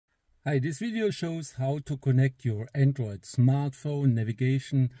Hi, this video shows how to connect your Android smartphone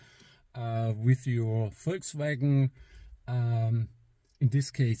navigation with your Volkswagen, in this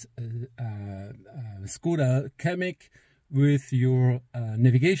case Skoda Kamiq, with your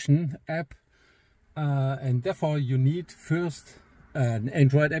navigation app, and therefore you need first an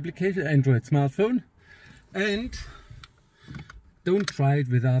Android application, Android smartphone, and don't try it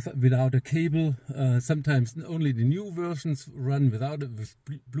without a cable. Sometimes only the new versions run without it, with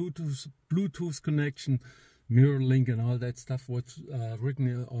Bluetooth connection, mirror link and all that stuff what's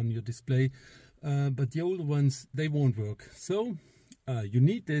written on your display. But the older ones, they won't work. So you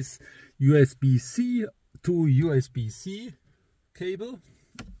need this USB-C to USB-C cable,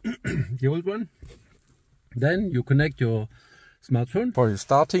 the old one. Then you connect your smartphone. For your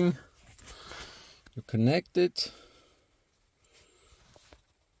starting, you connect it.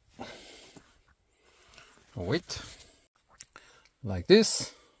 Wait, like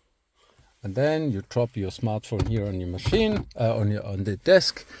this, and then you drop your smartphone here on your machine, on the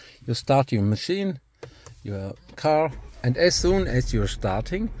desk. You start your machine, your car, and as soon as you're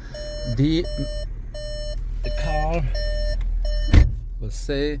starting, the car will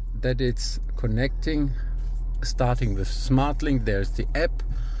say that it's connecting, starting with SmartLink. There's the app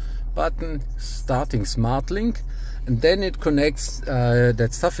button, starting SmartLink, and then it connects that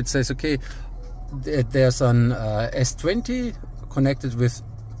stuff. It says, okay, there's an S20 connected with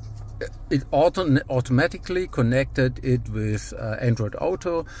it, automatically connected it with Android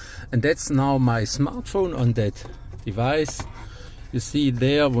Auto, and that's now my smartphone on that device. You see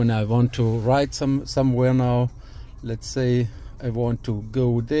there, when I want to write somewhere now, let's say I want to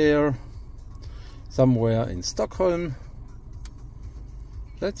go there, somewhere in Stockholm.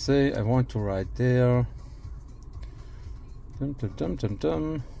 Let's say I want to write there.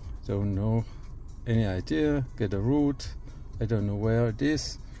 Don't know any idea, get a route, I don't know where it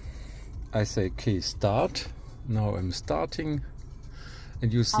is. I say okay, start. Now I'm starting,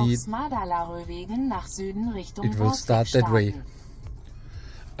 and you see it will start that way.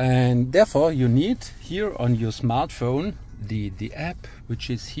 And therefore you need here on your smartphone the app,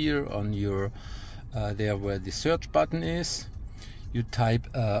 which is here on your there where the search button is. You type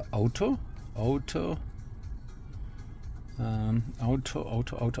auto.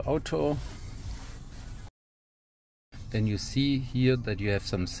 Then you see here that you have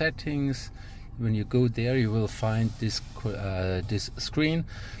some settings. When you go there, you will find this this screen,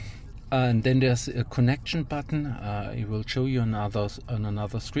 and then there's a connection button. It will show you on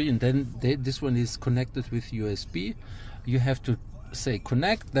another screen. Then this one is connected with USB. You have to say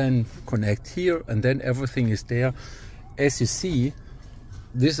connect, then connect here, and then everything is there. As you see,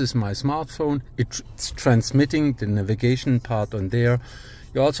 this is my smartphone. It's transmitting the navigation part on there.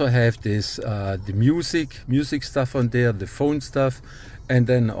 You also have this the music stuff on there, the phone stuff, and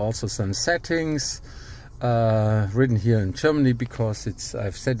then also some settings written here in Germany, because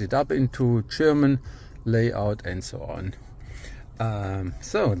I've set it up into German layout and so on.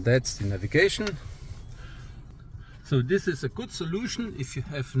 So that's the navigation. So this is a good solution if you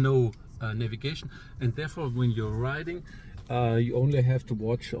have no navigation, and therefore when you're riding, you only have to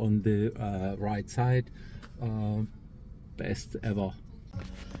watch on the right side. Best ever.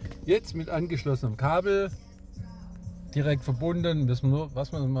 Jetzt mit angeschlossenem Kabel, direkt verbunden, müssen wir nur,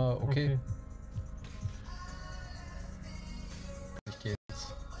 was man mal, okay. Ich gehe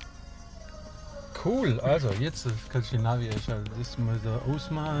jetzt. Cool, also jetzt kann ich die Navi, das mal da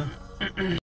ausmalen.